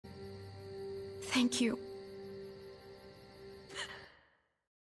Thank you.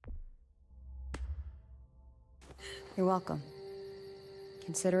 You're welcome.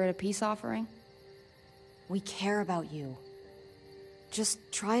 Consider it a peace offering? We care about you. Just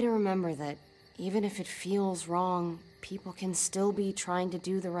try to remember that even if it feels wrong, people can still be trying to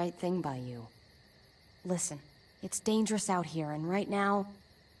do the right thing by you. Listen, it's dangerous out here, and right now,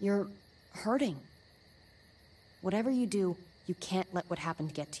 you're hurting. Whatever you do, you can't let what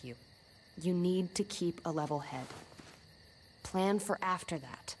happened get to you. You need to keep a level head. Plan for after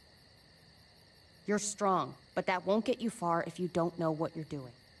that. You're strong, but that won't get you far if you don't know what you're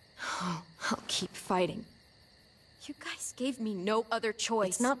doing. Oh, I'll keep fighting. You guys gave me no other choice.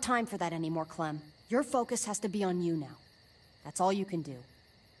 It's not time for that anymore, Clem. Your focus has to be on you now. That's all you can do.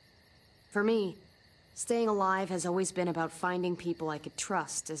 For me, staying alive has always been about finding people I could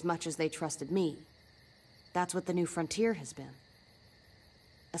trust as much as they trusted me. That's what the new frontier has been.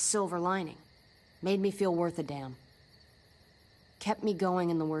 A silver lining. Made me feel worth a damn. Kept me going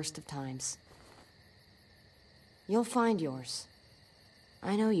in the worst of times. You'll find yours.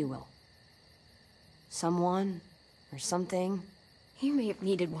 I know you will. Someone, or something. You may have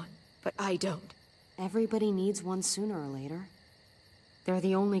needed one, but I don't. Everybody needs one sooner or later. They're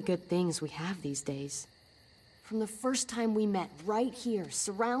the only good things we have these days. From the first time we met, right here,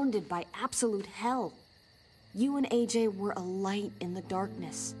 surrounded by absolute hell, you and AJ were a light in the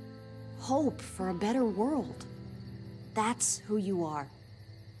darkness. Hope for a better world. That's who you are.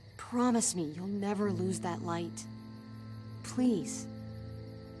 Promise me you'll never lose that light. Please.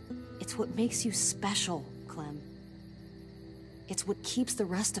 It's what makes you special, Clem. It's what keeps the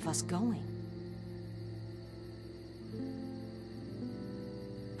rest of us going.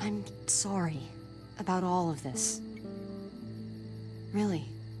 I'm sorry about all of this. Really,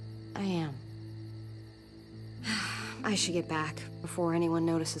 I am. I should get back before anyone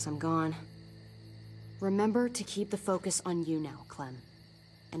notices I'm gone. Remember to keep the focus on you now, Clem.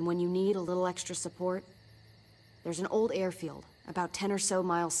 And when you need a little extra support, there's an old airfield about 10 or so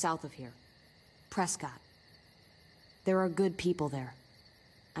miles south of here. Prescott. There are good people there.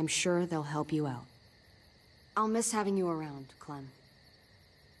 I'm sure they'll help you out. I'll miss having you around, Clem.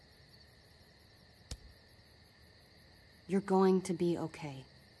 You're going to be okay.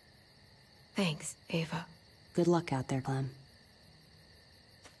 Thanks, Ava. Good luck out there, Clem.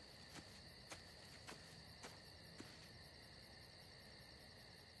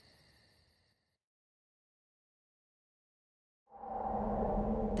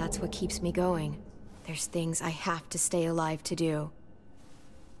 That's what keeps me going. There's things I have to stay alive to do.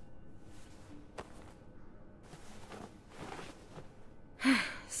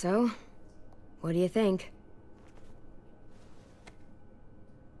 So, what do you think?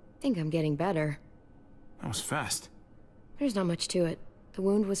 Think I'm getting better. That was fast. There's not much to it. The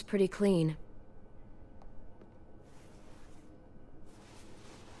wound was pretty clean.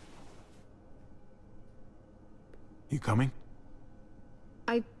 You coming?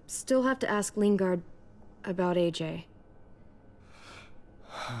 I still have to ask Lingard about AJ.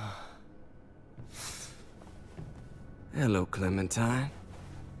 Hello, Clementine.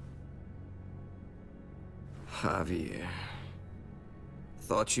 Javier.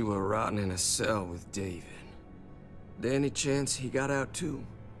 Thought you were rotting in a cell with David. Any chance he got out too?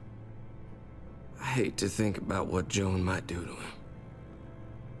 I hate to think about what Joan might do to him.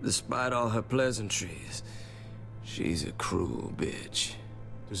 Despite all her pleasantries, she's a cruel bitch.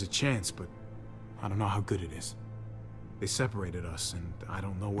 There's a chance, but I don't know how good it is. They separated us, and I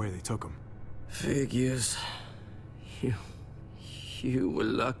don't know where they took him. Figures. You were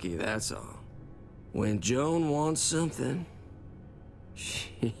lucky, that's all. When Joan wants something,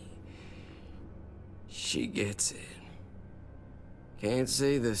 she gets it. Can't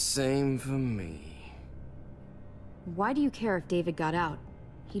say the same for me. Why do you care if David got out?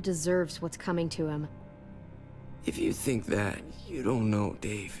 He deserves what's coming to him. If you think that, you don't know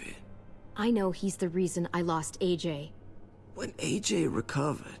David. I know he's the reason I lost AJ. When AJ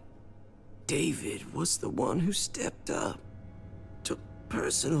recovered, David was the one who stepped up. Took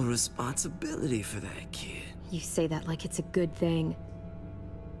personal responsibility for that kid. You say that like it's a good thing.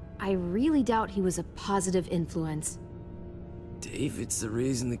 I really doubt he was a positive influence. David's the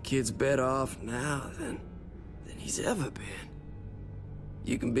reason the kid's better off now than he's ever been.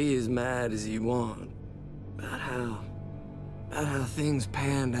 You can be as mad as you want about how things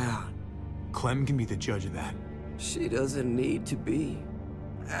panned out. Clem can be the judge of that. She doesn't need to be.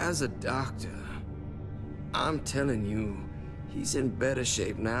 As a doctor, I'm telling you, he's in better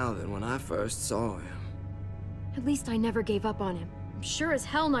shape now than when I first saw him. At least I never gave up on him. I'm sure as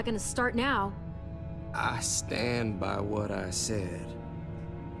hell not gonna start now. I stand by what I said.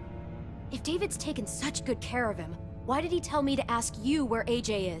 If David's taken such good care of him, why did he tell me to ask you where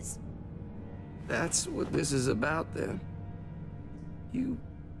AJ is? That's what this is about, then.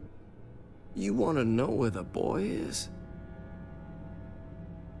 You want to know where the boy is?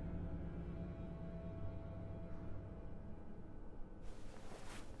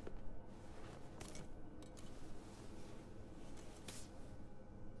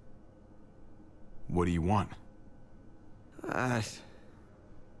 What do you want? I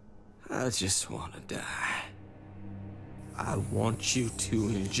just want to die. I want you to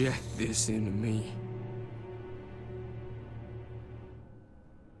inject this into me.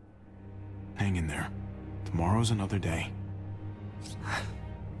 Hang in there. Tomorrow's another day.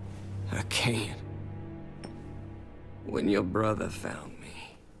 I can't. When your brother found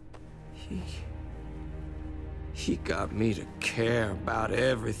me, he got me to care about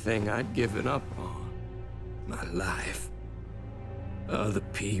everything I'd given up on. My life. Other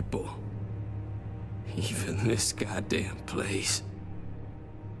people. Even this goddamn place.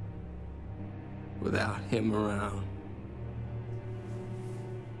 Without him around,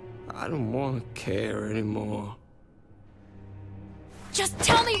 I don't want to care anymore. Just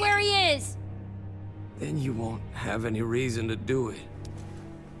tell me where he is! Then you won't have any reason to do it.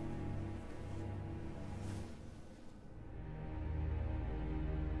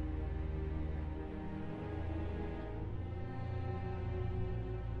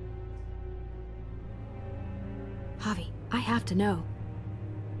 Javi, I have to know.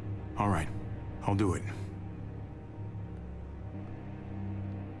 All right, I'll do it.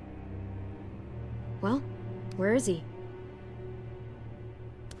 Well, where is he?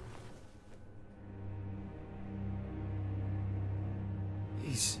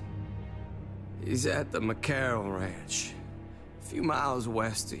 He's at the McCarroll Ranch, a few miles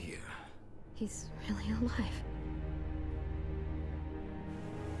west of here. He's really alive.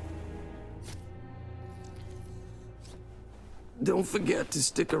 Don't forget to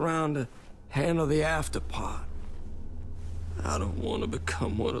stick around to handle the after part. I don't want to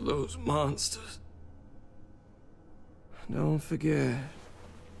become one of those monsters. Don't forget,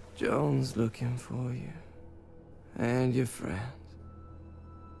 Joan's looking for you. And your friends.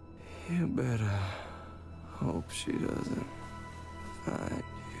 You better hope she doesn't find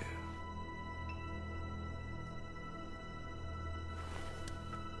you.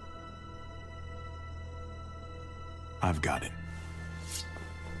 I've got it.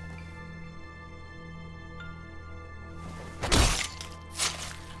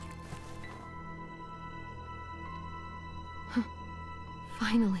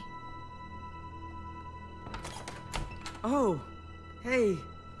 Finally. Oh, hey.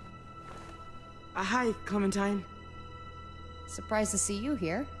 Hi, Clementine. Surprised to see you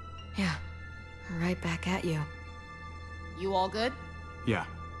here. Yeah, right back at you. You all good? Yeah,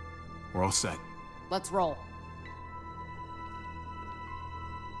 we're all set. Let's roll.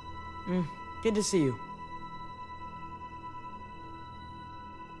 Good to see you.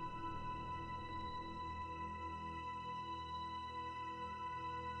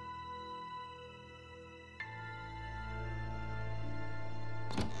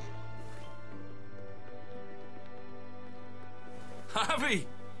 Javi,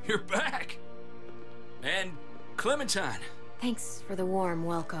 you're back. And Clementine. Thanks for the warm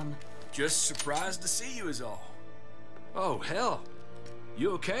welcome. Just surprised to see you is all. Oh, hell.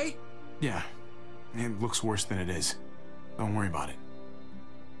 You okay? Yeah, it looks worse than it is. Don't worry about it.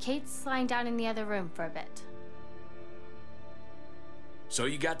 Kate's lying down in the other room for a bit. So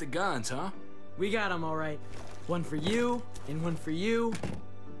you got the guns, huh? We got them all right. One for you, and one for you.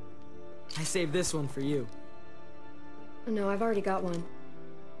 I saved this one for you. No, I've already got one.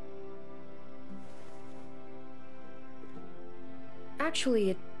 Actually,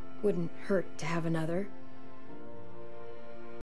 it wouldn't hurt to have another.